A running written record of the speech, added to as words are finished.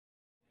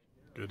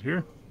Good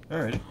here. All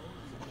right.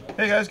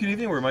 Hey guys, good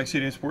evening. We're Mike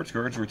Stadium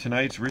Sportscards, where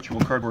tonight's ritual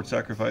cardboard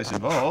sacrifice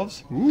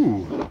involves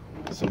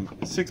some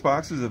 6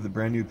 boxes of the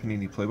brand new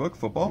Panini Playbook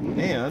football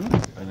and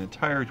an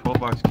entire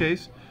 12-box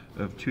case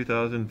of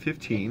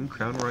 2015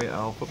 Crown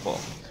Royale football.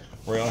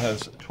 Royale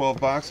has 12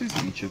 boxes.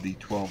 Each of the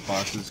 12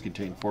 boxes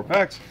contain 4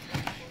 packs.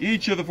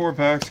 Each of the 4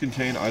 packs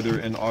contain either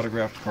an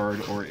autographed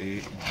card or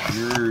a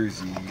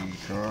jersey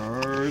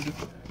card.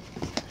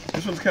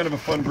 This one's kind of a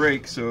fun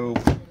break, so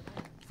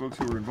folks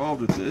who are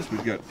involved with this,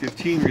 we've got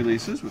 15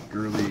 releases with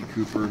Gurley,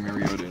 Cooper,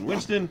 Mariota, and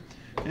Winston,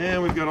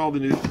 and we've got all the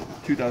new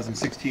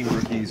 2016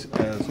 rookies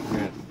as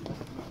written.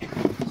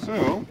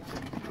 So,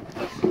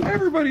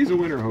 everybody's a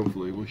winner,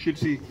 hopefully. We should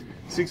see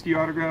 60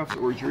 autographs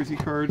or jersey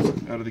cards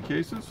out of the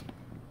cases.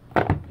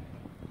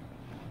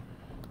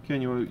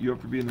 Ken, you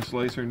up for being the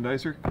slicer and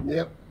dicer?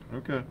 Yep.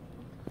 Okay.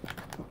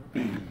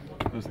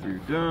 Those 3 are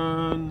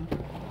done.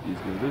 These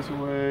go this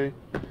way.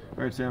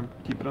 All right, Sam,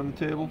 keep it on the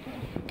table.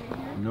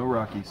 No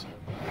Rockies.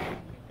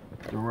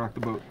 Don't rock the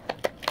boat.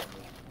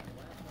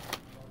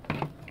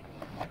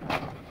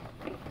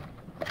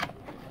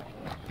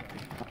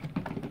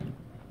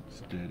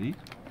 Steady.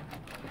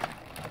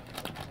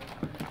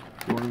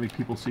 Don't want to make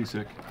people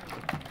seasick.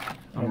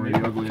 I'm already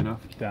ugly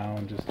enough.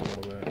 Down just a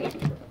little bit.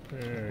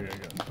 There you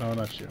go. Oh,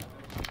 not you.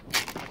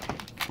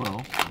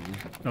 Well.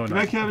 No, Good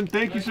night, Kevin.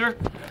 Thank you, sir.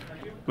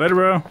 Later,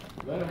 bro.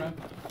 Later, man.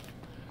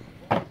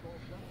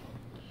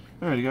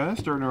 Alrighty, guys.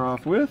 Starting her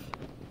off with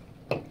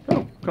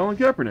Colin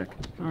Kaepernick.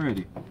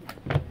 Alrighty.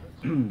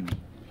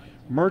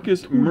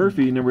 Marcus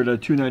Murphy, numbered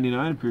at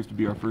 299, appears to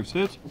be our first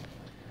hit.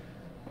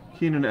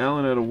 Keenan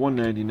Allen at a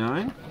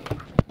 199.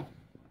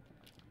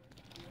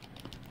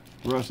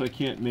 Russ, I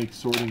can't make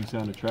sorting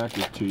sound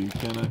attractive to you,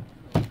 can I?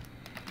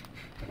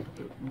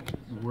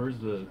 Where's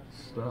the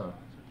stuff?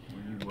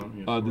 Where you want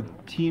me to The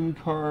team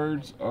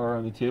cards are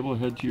on the table,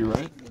 head to your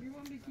right. Do you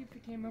want me to keep the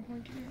camera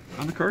pointed here?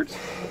 On the cards,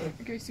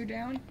 Okay, so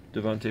down.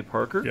 Devontae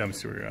Parker. Yeah, let me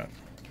see where you're at.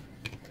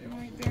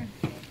 Right there.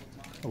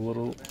 A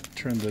little,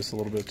 turn this a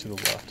little bit to the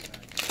left.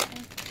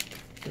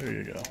 There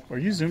you go. Are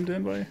you zoomed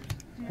in, buddy?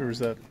 Or is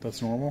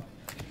that's normal?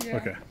 Yeah.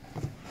 Okay.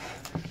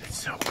 It's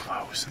so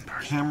close in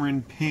person.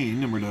 Cameron Payne,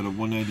 numbered out of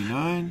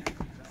 199.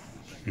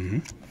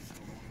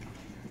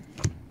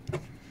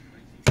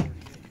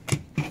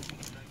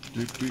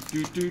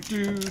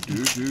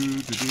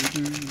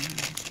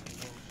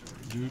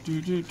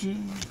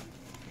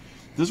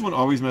 This one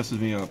always messes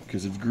me up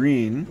because it's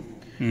green,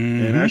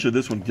 and actually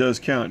this one does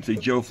count. It's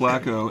a Joe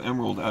Flacco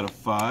Emerald out of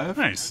 5.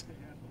 Nice.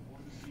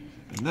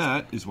 And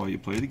that is why you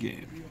play the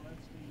game.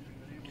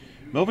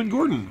 Melvin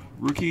Gordon,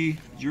 rookie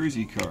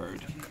jersey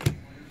card.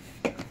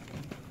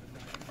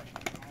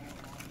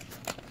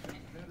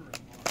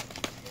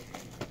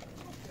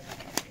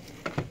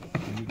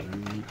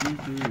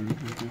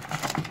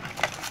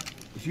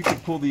 If you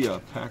could pull the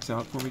packs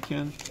out for me,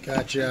 Ken.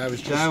 Gotcha. I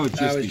was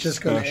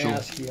just going to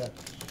ask you.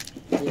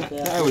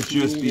 That would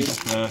just be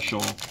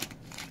special.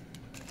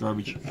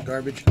 Garbage.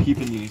 Garbage.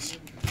 Keeping these.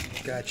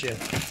 Gotcha.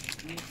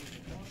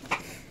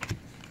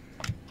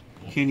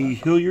 Kenny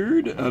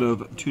Hilliard out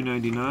of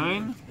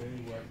 299.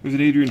 There's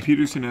an Adrian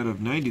Peterson out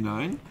of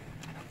 99.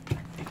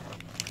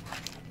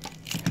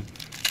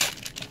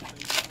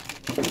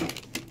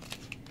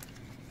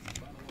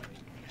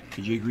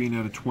 AJ Green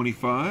out of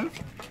 25.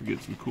 We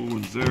get some cool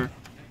ones there.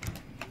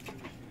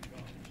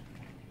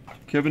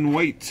 Kevin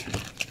White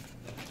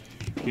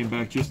came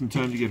back just in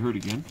time to get hurt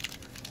again.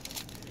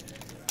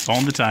 It's all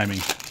in the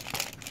timing.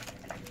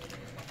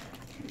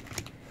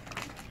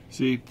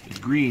 See, it's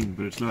green,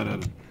 but it's not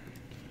out of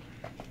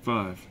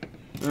 5.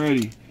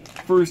 Alrighty.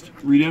 First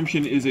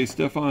redemption is a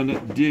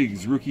Stephon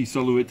Diggs rookie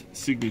silhouette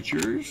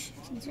signatures.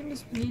 Since when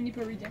does Panini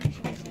put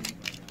redemptions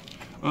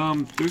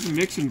in? There's a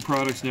mix in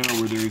products now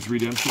where there's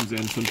redemptions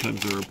and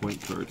sometimes there are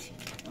point cards.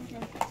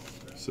 Okay.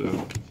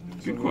 So,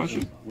 good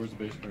question. Where's the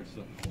base card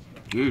stuff?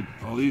 Dude,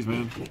 all these,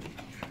 man.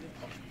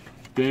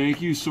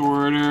 Thank you,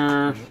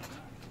 Sorter.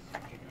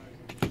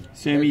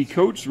 Sammy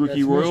Coates,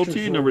 rookie that's Mr. royalty,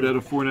 Sorter. numbered out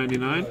of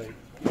 499.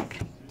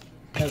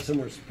 Have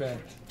some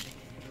respect.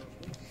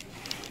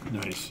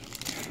 Nice.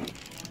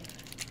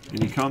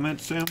 Any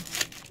comments, Sam?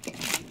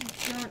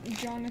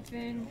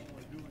 Jonathan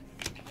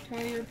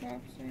Taylor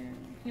pops in.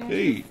 He wants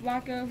Hey.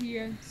 Flacco, he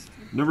has.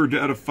 Numbered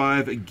out of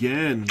 5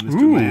 again,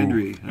 Mr. Ooh,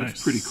 Landry. That's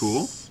nice. pretty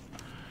cool.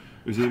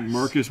 Is it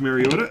Marcus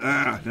Mariota?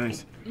 Ah,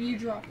 nice. You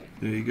drop it.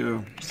 There you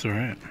go. It's all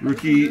right.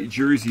 Rookie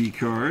jersey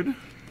card.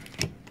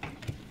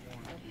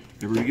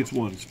 Everybody gets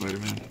one,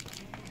 Spider-Man.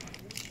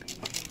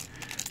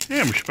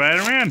 Yeah, I'm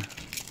Spider-Man.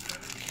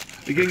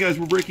 Again, guys,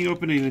 we're breaking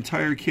open an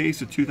entire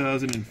case of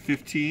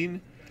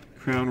 2015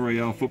 Crown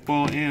Royale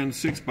football and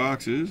 6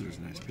 boxes. There's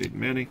a nice Peyton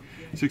Manning.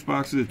 6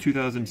 boxes of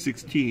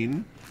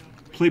 2016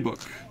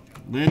 Playbook.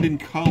 Landon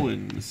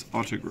Collins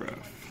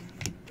autograph.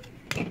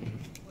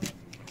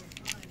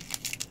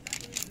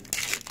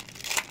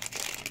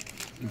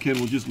 And Ken,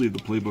 we'll just leave the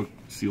Playbook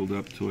sealed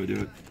up till I do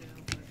it.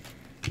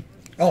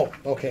 Oh,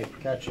 okay.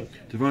 Gotcha.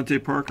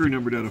 Devontae Parker,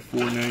 numbered out of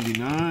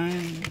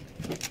 499.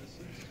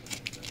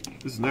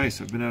 This is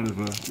nice. I've been out of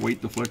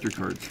white deflector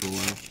cards for a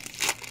while.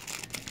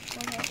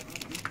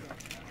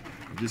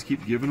 just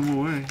keep giving them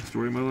away.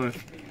 Story of my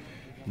life.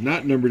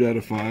 Not numbered out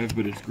of 5,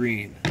 but it's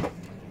green.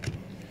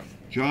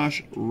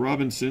 Josh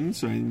Robinson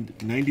signed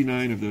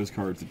 99 of those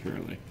cards,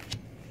 apparently.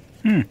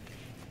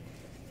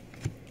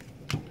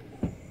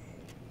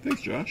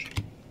 Thanks, Josh.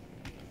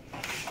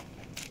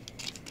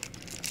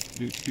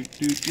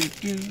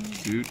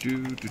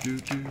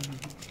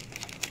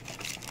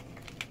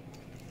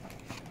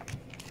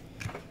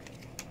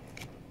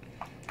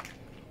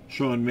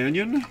 Sean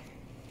Mannion,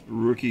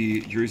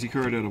 rookie jersey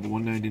card out of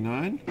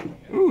 199.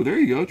 Oh, there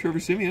you go, Trevor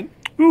Siemian.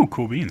 Ooh,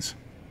 cool beans.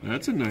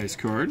 That's a nice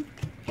card.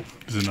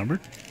 Is it numbered?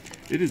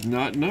 It is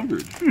not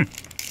numbered. Is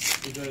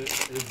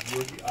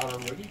rookie auto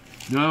rookie?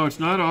 No, it's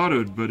not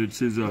autoed, but it's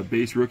his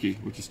base rookie,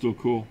 which is still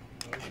cool.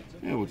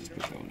 Yeah, we'll just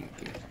put that one out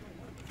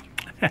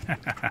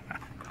there.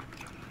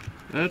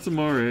 That's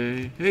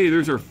Amare. Hey,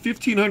 there's our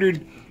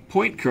 1,500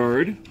 point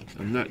card.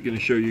 I'm not going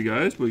to show you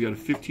guys, but we got a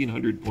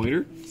 1,500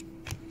 pointer.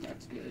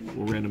 That's good.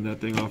 We'll random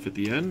that thing off at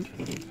the end.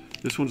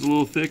 This one's a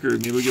little thicker.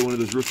 Maybe we'll get one of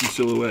those rookie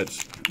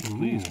silhouettes.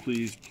 Please,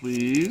 please,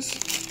 please.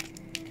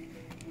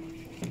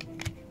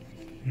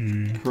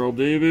 Carl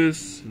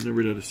Davis,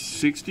 numbered out of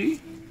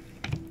 60.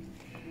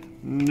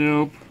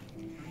 Nope.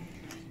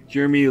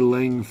 Jeremy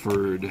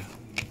Langford.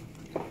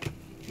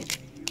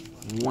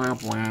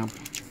 Whap whap.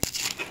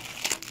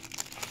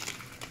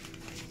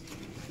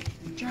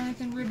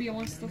 Jonathan Rubio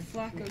wants the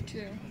Flacco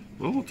too.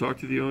 Well, we'll talk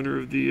to the owner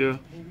of the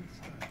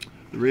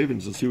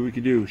Ravens. Let's see what we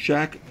can do.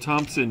 Shaq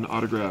Thompson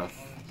autograph.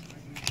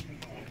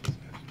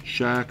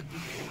 Shaq.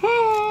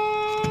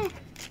 Ah!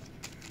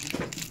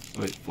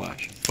 Wait,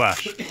 Flash.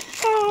 Flash.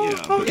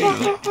 Yeah, but, you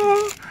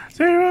know.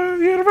 Zero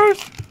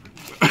universe.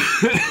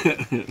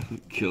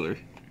 Killer.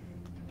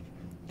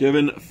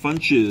 Devin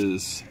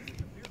Funches.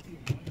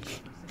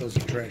 Those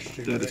are trash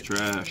too. That is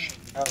trash.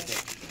 Okay.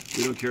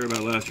 We don't care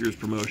about last year's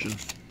promotion.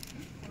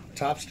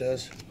 Tops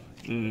does.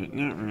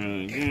 Not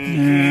really.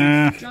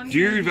 Yeah.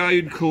 Dear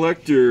valued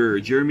collector,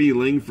 Jeremy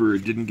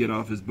Langford didn't get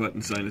off his butt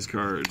and sign his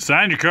cards.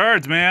 Sign your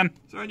cards, man.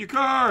 Sign your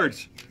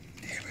cards!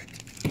 Damn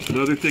it.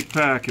 Another thick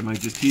pack. Am I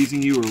just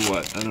teasing you or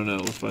what? I don't know.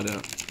 Let's find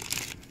out.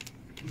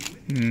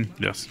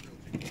 Yes.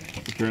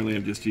 Apparently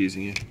I'm just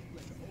teasing you.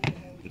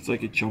 It's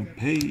like a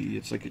chumpay.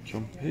 It's like a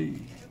chumpay.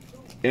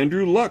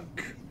 Andrew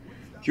Luck.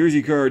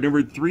 Jersey card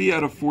numbered 3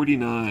 out of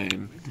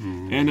 49.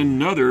 Ooh. And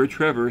another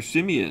Trevor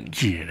Siemian.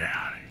 Get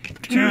out of here.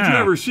 Two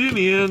Trevor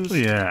Siemians.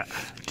 Yeah.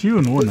 2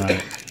 and 1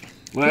 night.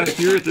 Last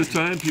year at this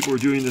time, people were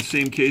doing the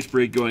same case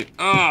break going,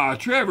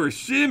 Trevor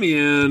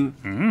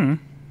Siemian.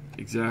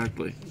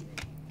 Exactly.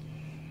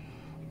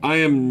 I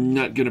am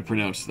not going to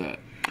pronounce that.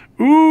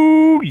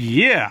 Ooh,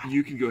 yeah.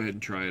 You can go ahead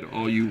and try it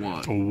all you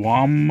want.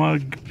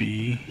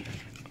 Wamagbi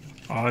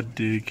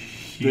Adig.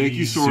 Thank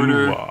you,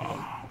 Sorter.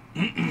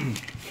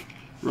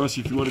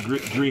 Rusty, if you want a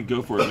drink,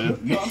 go for it, man.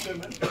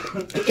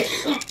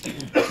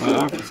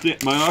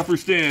 My offer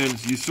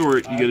stands. You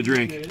sort, you get a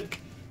drink.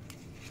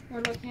 What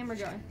about camera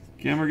guy?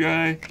 Camera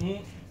guy,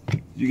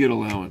 you get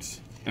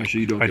allowance.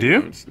 Actually, you don't get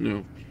allowance.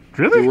 No.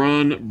 Really?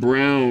 Ron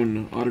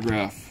Brown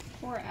autograph.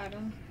 Poor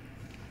Adam.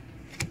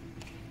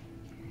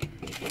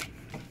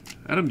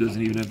 Adam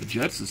doesn't even have the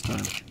Jets this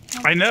time.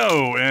 I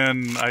know,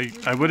 and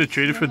I would have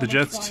traded for the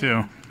Jets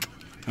too.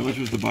 How much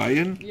was the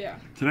buy-in? Yeah.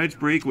 Tonight's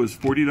break was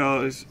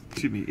 $40.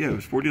 Excuse me. Yeah, it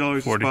was $40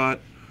 a spot,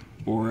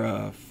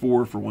 or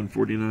 4 for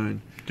 $149.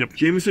 Yep.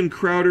 Jamison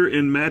Crowder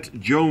and Matt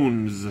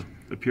Jones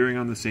appearing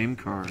on the same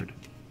card.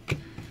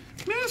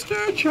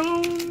 Mr.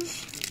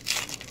 Jones.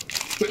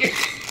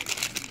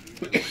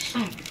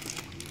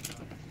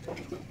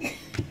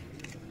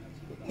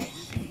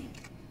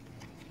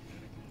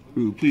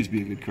 Ooh, please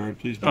be a good card.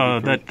 Please be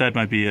a good card. That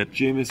might be it.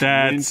 Jamison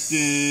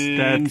Winston.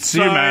 That's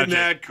your magic.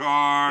 That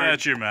card.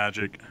 That's your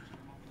magic.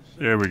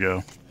 There we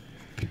go.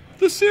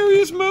 The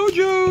Serious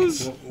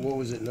Mojos. What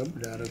was it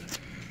numbered out of?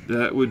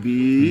 That would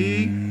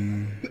be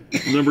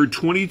number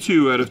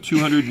 22 out of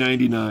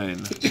 299.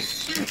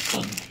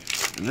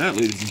 And that,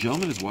 ladies and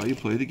gentlemen, is why you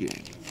play the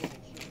game.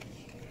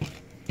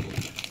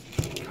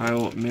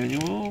 Kyle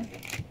Manuel.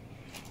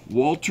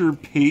 Walter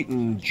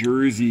Payton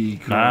jersey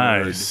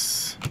card.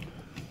 Nice.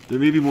 There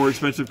may be more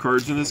expensive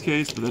cards in this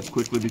case, but that's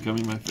quickly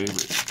becoming my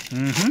favorite.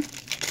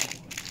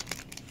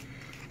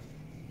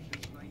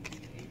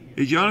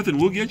 Hey, Jonathan,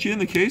 we'll get you in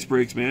the case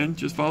breaks, man.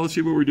 Just follow,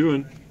 see what we're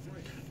doing.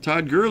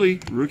 Todd Gurley,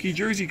 rookie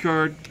jersey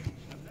card.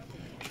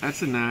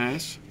 That's a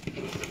nice.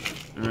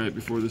 All right,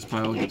 before this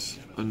pile gets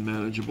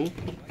unmanageable.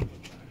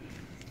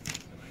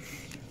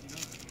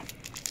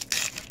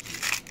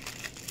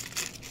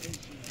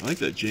 I like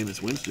that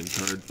Jameis Winston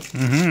card.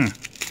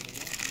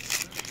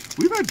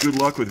 We've had good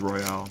luck with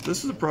Royale.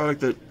 This is a product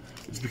that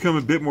it's become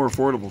a bit more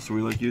affordable, so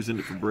we like using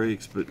it for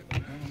breaks, but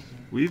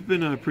we've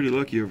been pretty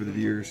lucky over the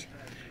years.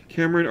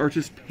 Cameron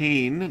Artis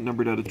Payne,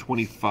 numbered out of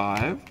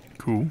 25.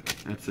 Cool.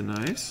 That's a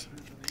nice.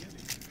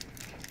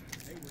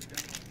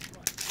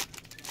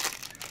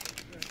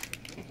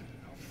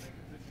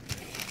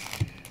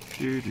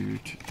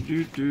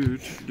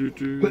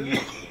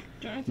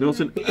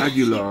 Nelson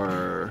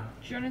Aguilar.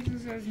 Jonathan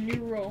says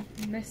new rule,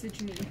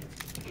 message me.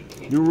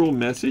 New rule,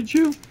 message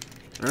you?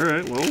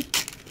 Alright, well,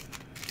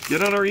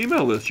 Get on our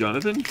email list,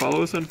 Jonathan.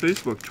 Follow us on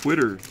Facebook,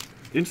 Twitter,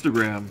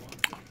 Instagram.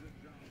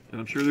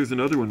 And I'm sure there's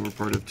another one we're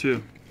part of,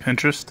 too.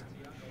 Pinterest?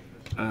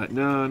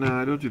 No,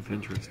 I don't do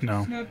Pinterest.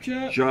 No.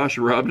 Snapchat. Josh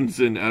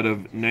Robinson out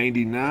of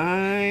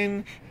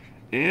 99.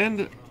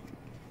 And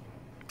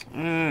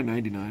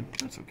 99.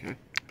 That's okay.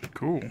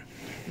 Cool.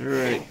 All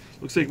right.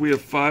 Looks like we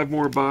have 5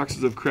 more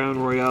boxes of Crown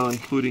Royale,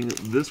 including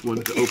this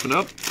one, to open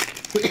up.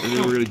 And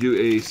then we're going to do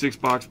a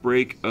 6-box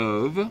break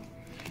of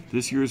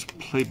this year's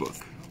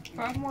Playbook.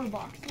 5 more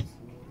boxes.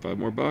 5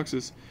 more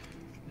boxes.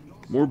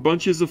 More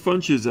bunches of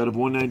funches out of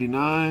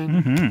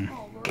 199. Mm-hmm.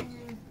 Oh, Lord.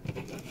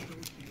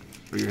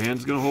 Are your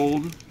hands going to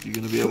hold? You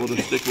going to be able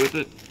to stick with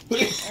it?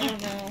 I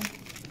don't know.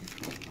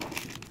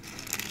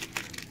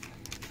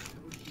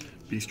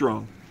 Be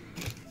strong.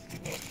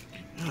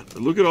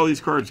 Look at all these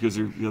cards because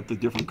they've got the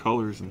different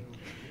colors and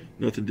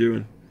nothing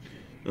doing.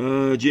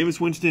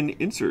 Jameis Winston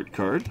insert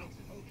card.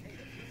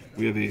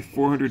 We have a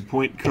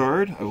 400-point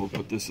card. I will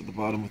put this at the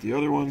bottom with the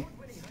other one.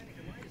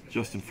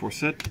 Justin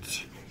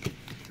Forsett.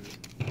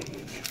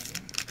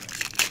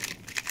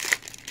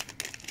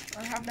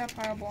 I have that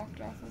pile blocked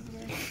off over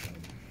there.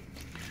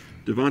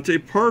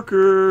 Devontae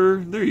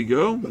Parker. There you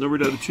go.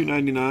 Numbered out of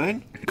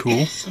 299.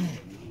 Cool.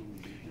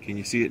 Can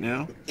you see it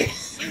now?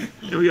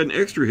 And we got an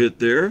extra hit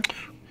there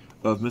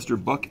of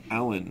Mr. Buck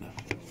Allen.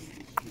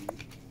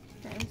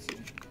 Fancy.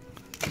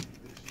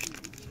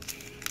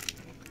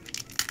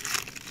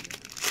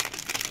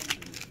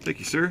 Thank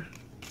you, sir.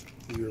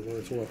 You're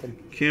welcome.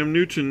 Cam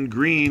Newton,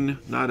 green,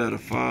 not out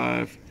of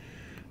 5.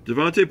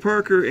 Devontae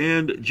Parker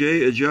and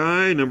Jay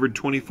Ajayi, numbered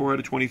 24 out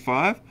of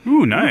 25.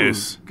 Ooh,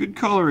 nice. Ooh, good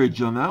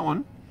colorage on that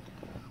one.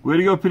 Way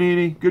to go,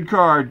 Panini. Good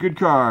card, good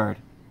card.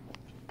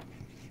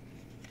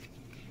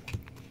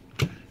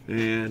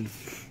 And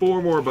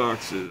 4 more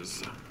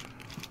boxes.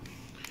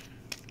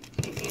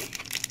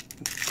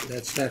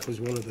 That stack was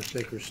one of the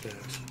thicker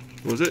stacks.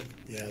 Was it?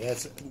 Yeah,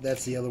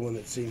 that's the other one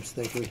that seems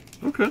thicker.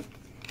 Okay.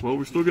 Well,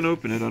 we're still going to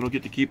open it. I don't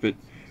get to keep it.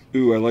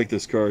 Ooh, I like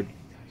this card.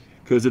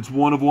 Because it's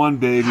 1 of 1,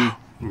 baby.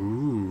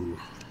 Ooh.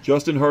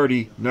 Justin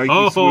Hardy, Nike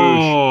swoosh.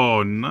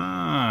 Oh,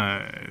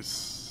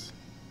 nice.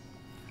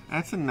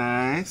 That's a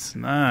nice.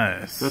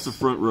 Nice. That's a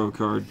front row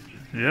card.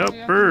 Yep,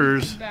 Yeah,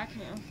 burrs. back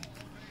now.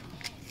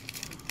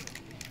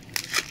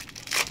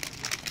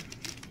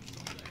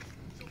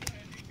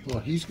 Well,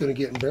 he's going to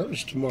get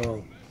embarrassed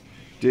tomorrow.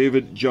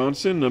 David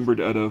Johnson, numbered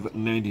out of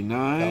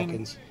 99.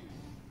 Falcons.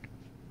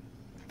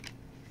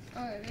 Oh,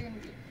 yeah, they're gonna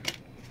get.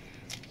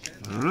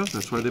 I don't know.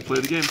 That's why they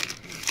play the game.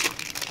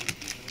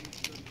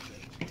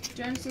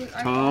 Genesis,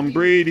 Tom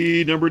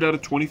Brady, numbered out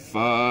of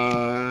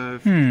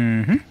 25.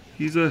 Mm-hmm.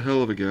 He's a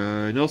hell of a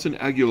guy. Nelson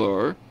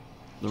Aguilar,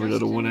 numbered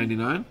out of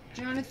 199.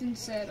 Jonathan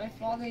said, I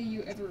follow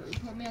you everywhere.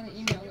 Put me on the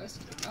email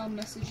list. I'll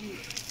message you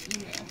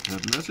email.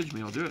 Have a message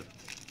me. I'll do it.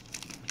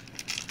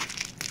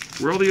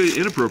 Where are all the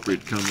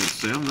inappropriate comments,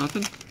 Sam?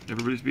 Nothing?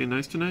 Everybody's being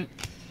nice tonight?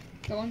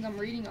 The ones I'm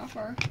reading off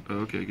are.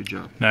 Okay, good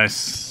job.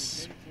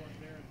 Nice.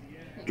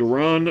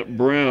 Deron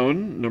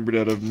Brown, numbered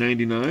out of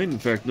 99. In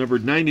fact,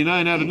 numbered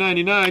 99 out of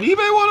 99.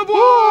 eBay 1 of 1!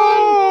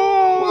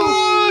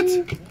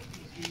 What?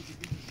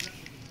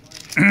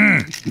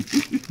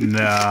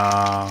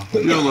 No.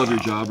 You don't love your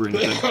job or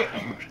anything.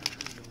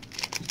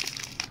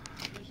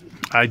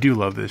 I do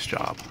love this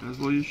job. As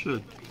well you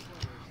should.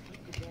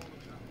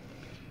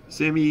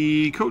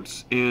 Sammy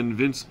Coates and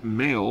Vince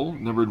Mail,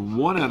 numbered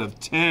 1 out of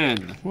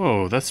 10.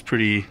 Whoa, that's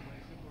pretty...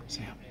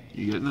 Sam,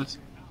 you getting this?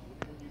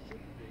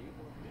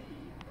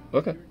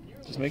 Okay,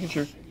 just making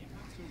sure.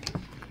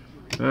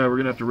 All right, we're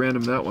going to have to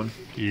random that one.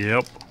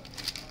 Yep.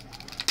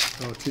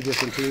 Oh, 2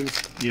 different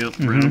teams. Yep,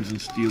 Browns and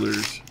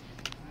Steelers.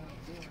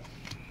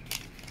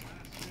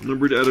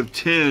 Numbered out of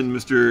 10,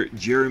 Mr.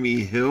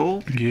 Jeremy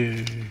Hill.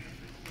 Yeah.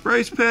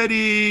 Bryce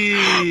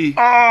Petty!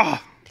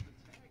 Ah!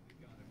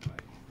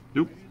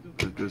 Nope,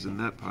 that goes in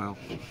that pile.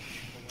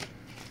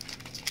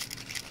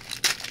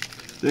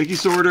 Thank you,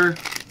 Sorter.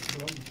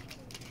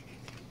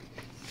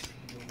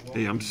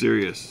 Hey, I'm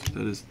serious.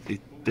 That is a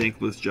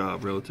thankless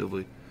job,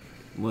 relatively.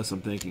 Unless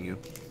I'm thanking you.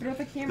 What about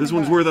the camera? This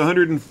one's worth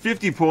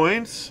 150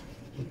 points.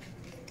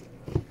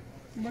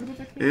 What about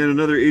the camera? And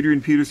another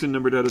Adrian Peterson,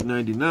 numbered out of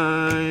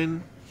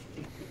 99.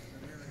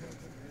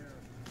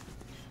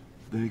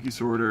 Thank you,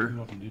 Sorter.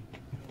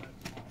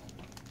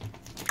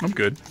 I'm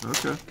good.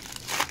 Okay.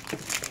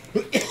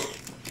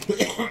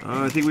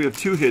 I think we have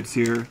 2 hits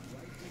here.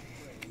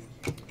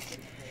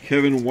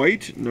 Kevin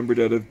White, numbered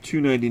out of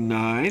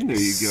 299. There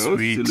you go.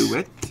 Sweet.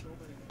 Silhouette.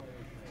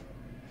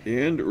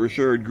 And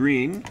Richard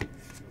Green.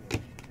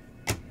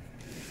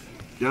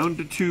 Down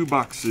to 2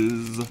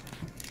 boxes.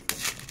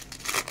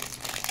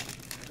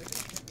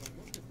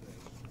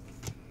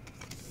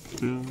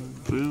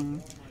 Boom,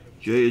 boom.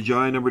 Jay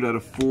Ajayi, numbered out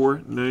of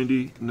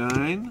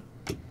 499.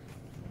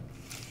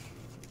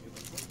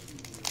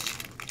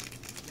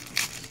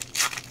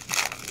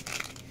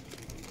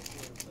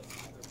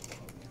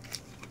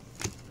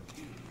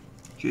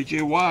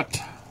 J.J. Watt.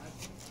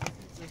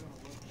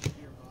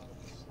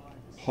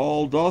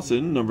 Paul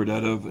Dawson, numbered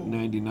out of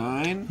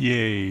 99.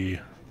 Yay.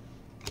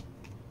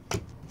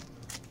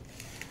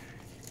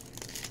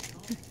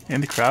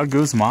 And the crowd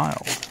goes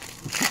mild.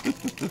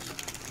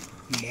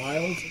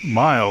 Mild.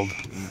 Mild.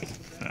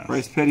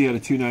 Bryce Petty out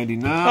of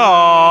 299.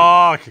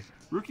 Oh,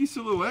 Rookie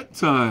silhouette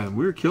time.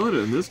 We're killing it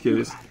in this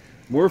case.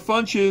 More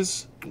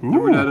Funches.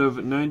 Numbered out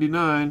of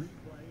 99.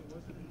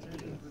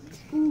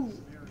 Ooh.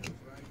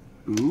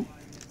 Ooh.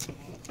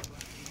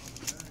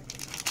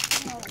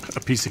 a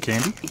piece of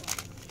candy.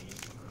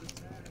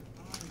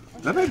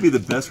 That might be the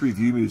best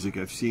review music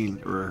I've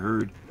seen or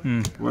heard.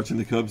 Watching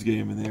the Cubs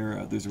game, and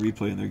there's a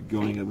replay, and they're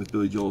going up with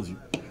Billy Joel's. You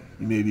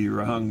may be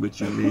wrong, but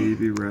you may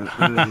be right.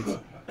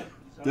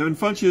 Devin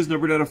Funches,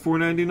 numbered out of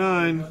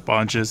 499.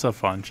 Bunches of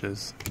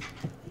Funches.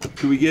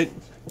 Could we get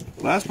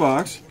last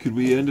box? Could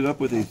we end it up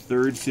with a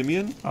third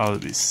Simeon? Oh,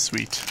 that'd be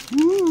sweet.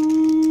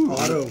 Woo!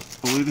 Auto.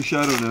 Only the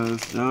shadow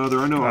knows. No, there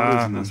are no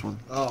autos in this one.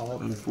 Oh,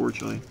 okay.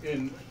 Unfortunately.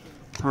 In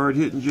Hard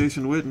hitting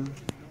Jason Witten.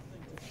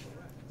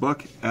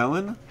 Buck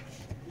Allen.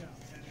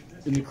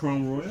 the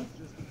Crown Royal?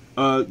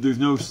 There's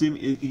no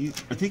Simeon.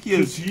 I think he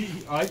has.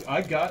 I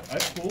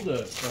pulled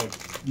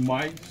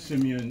my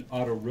Simeon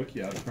auto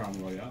rookie out of Crown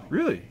Royale.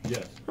 Really?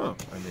 Yes. Oh,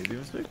 I may be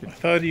mistaken. I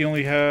thought he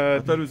only had I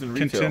thought it was in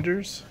retail.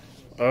 contenders.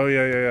 Oh,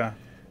 yeah.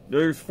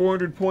 There's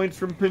 400 points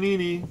from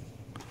Panini.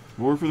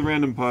 More for the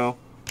random pile.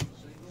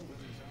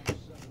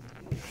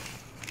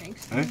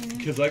 Thanks. Hey?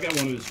 Because I got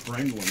one of his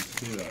framed ones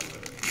too out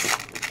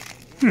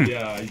there.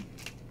 Yeah.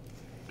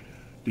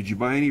 Did you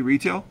buy any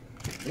retail?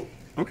 Nope.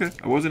 Okay.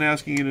 I wasn't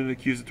asking in an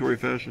accusatory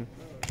fashion.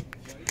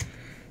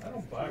 I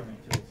don't buy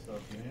retail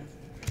stuff, man.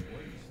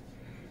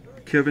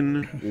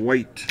 Kevin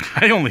White.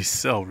 I only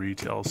sell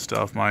retail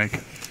stuff,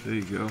 Mike. There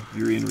you go.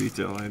 You're in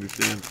retail, I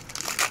understand.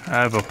 I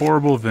have a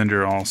horrible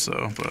vendor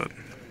also, but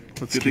let's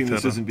Good keep thing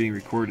this that isn't being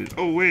recorded.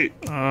 Oh, wait.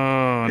 Oh,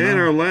 And no.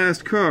 our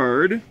last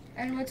card,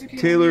 And what's okay?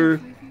 Taylor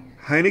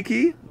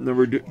Heineke,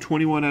 number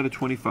 21 out of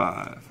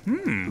 25.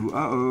 Ooh,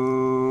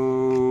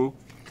 uh-oh.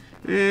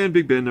 And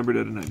Big Ben, numbered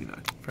out of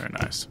 99. Very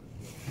nice.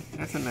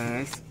 That's a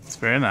nice. It's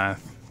very nice.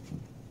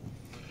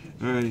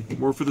 Alrighty,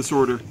 more for the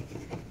sorter.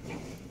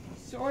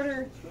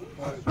 Sorter.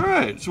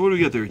 Alright, so what do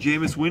we got there?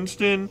 Jameis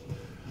Winston,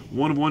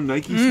 1/1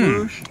 Nike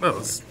swoosh.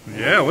 Oh,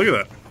 yeah, look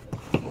at that.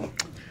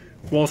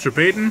 Walter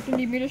Payton. You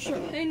need me to show?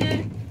 Hey,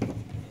 Ned.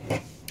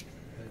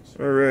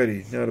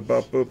 Alrighty, now to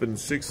pop open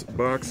 6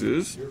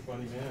 boxes You're a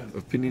funny man.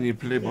 of Panini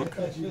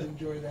Playbook. You'd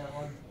enjoy that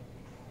one.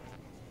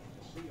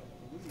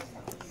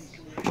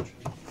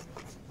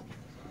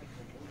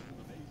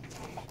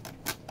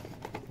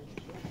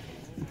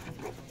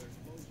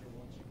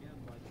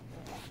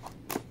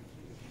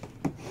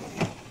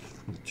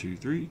 Two,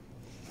 three.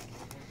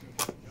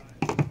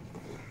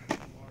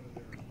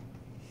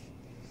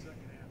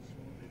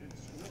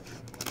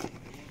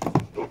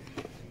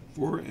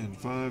 Four and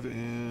 5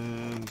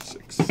 and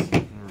 6. All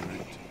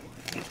right.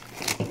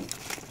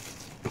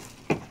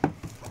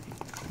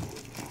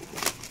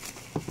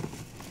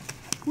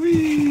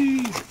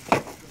 Whee!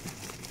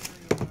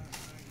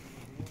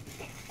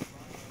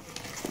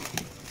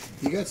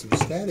 You got some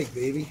static,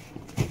 baby.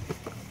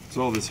 It's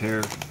all this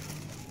hair,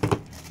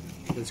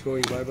 That's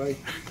going bye-bye.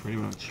 pretty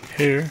much.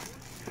 Hair.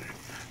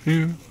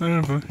 You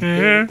have a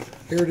hair.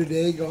 Hair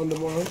today, gone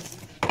tomorrow.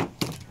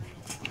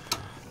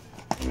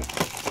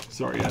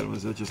 Sorry, Adam,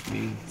 is that just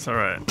me? It's all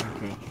right.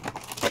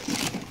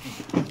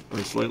 Okay. Or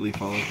slightly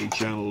phonically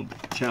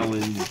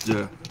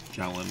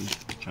challenged.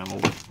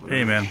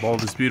 Hey, man,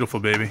 bald is beautiful,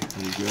 baby.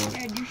 There you go.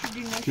 Ed, you should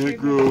do next Can't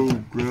grow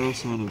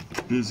grass on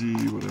a busy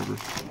whatever.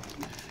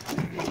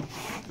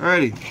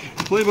 Alrighty.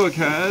 Playbook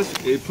has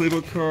a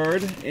playbook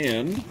card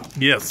and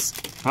Yes.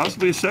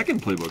 possibly a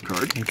second playbook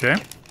card. Okay.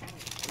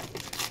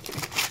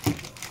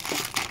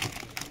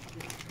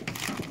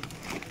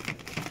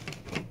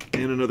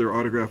 And another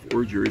autograph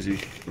or jersey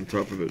on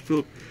top of it.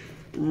 Philip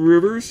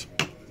Rivers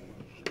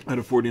out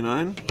of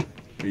 49.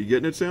 Are you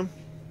getting it, Sam?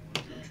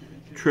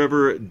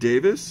 Trevor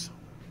Davis,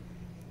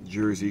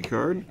 jersey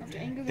card.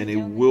 And a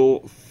Will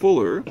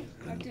Fuller.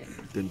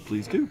 Then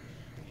please do.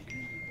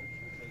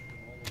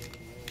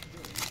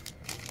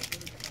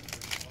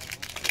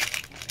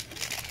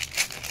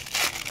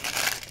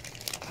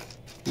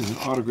 There's an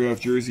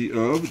autographed jersey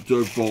of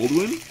Doug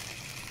Baldwin.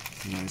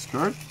 Nice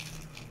card.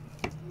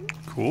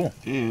 Cool.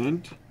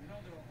 And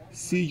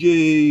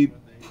CJ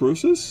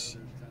Process.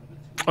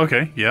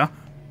 Okay, yeah.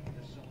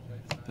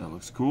 That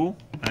looks cool.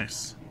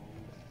 Nice.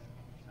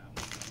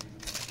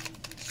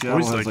 Seattle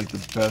Always has like- like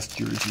the best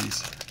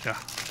jerseys. Yeah.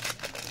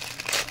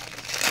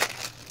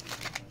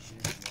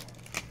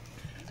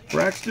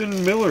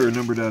 Braxton Miller,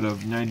 numbered out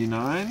of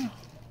 99.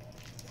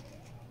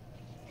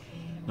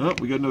 Oh,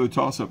 we got another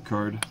toss-up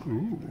card.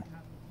 Ooh.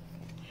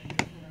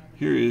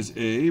 Here is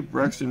a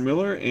Braxton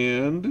Miller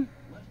and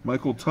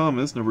Michael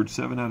Thomas, numbered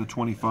 7 out of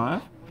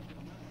 25.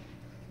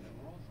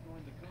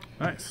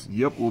 Nice.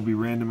 Yep, we'll be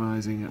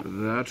randomizing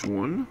that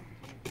one.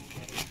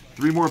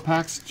 3 more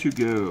packs to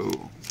go.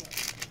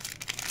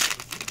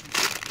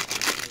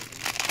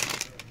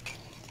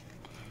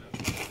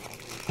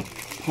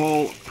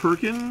 Paul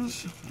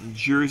Perkins,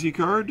 jersey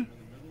card.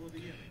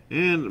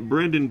 And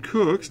Brandon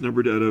Cooks,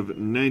 numbered out of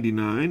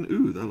 99.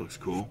 Ooh, that looks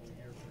cool.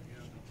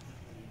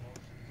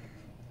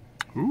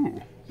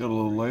 Ooh. Got a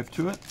little life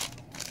to it.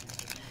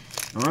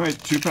 All right,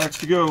 2 packs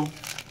to go.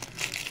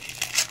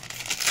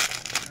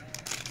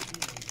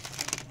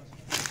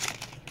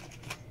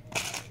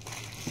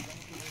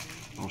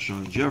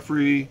 Alshon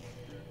Jeffrey,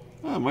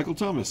 Michael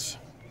Thomas,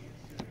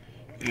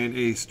 and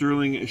a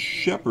Sterling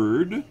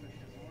Shepard.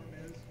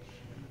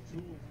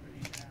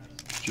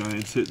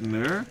 Giants hitting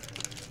there.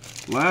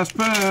 Last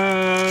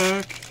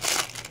pack.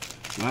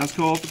 Last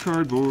call for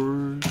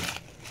cardboard.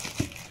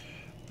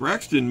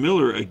 Braxton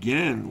Miller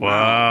again.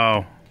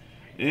 Wow.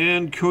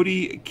 And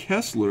Cody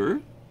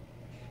Kessler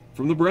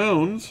from the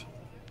Browns.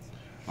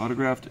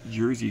 Autographed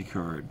jersey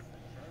card.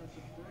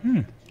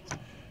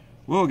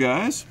 Well,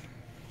 guys,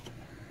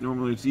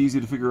 normally it's easy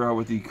to figure out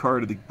what the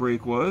card of the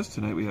break was.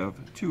 Tonight we have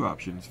 2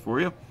 options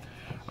for you.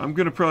 I'm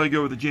going to probably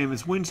go with the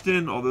Jameis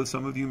Winston, although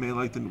some of you may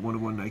like the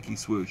 1-of-1 Nike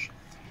swoosh.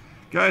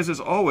 Guys, as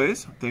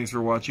always, thanks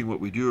for watching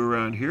what we do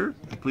around here.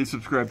 Please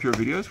subscribe to our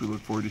videos. We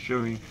look forward to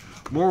showing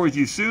more with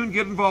you soon.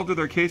 Get involved with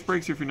our case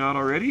breaks if you're not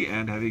already,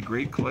 and have a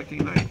great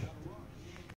collecting night.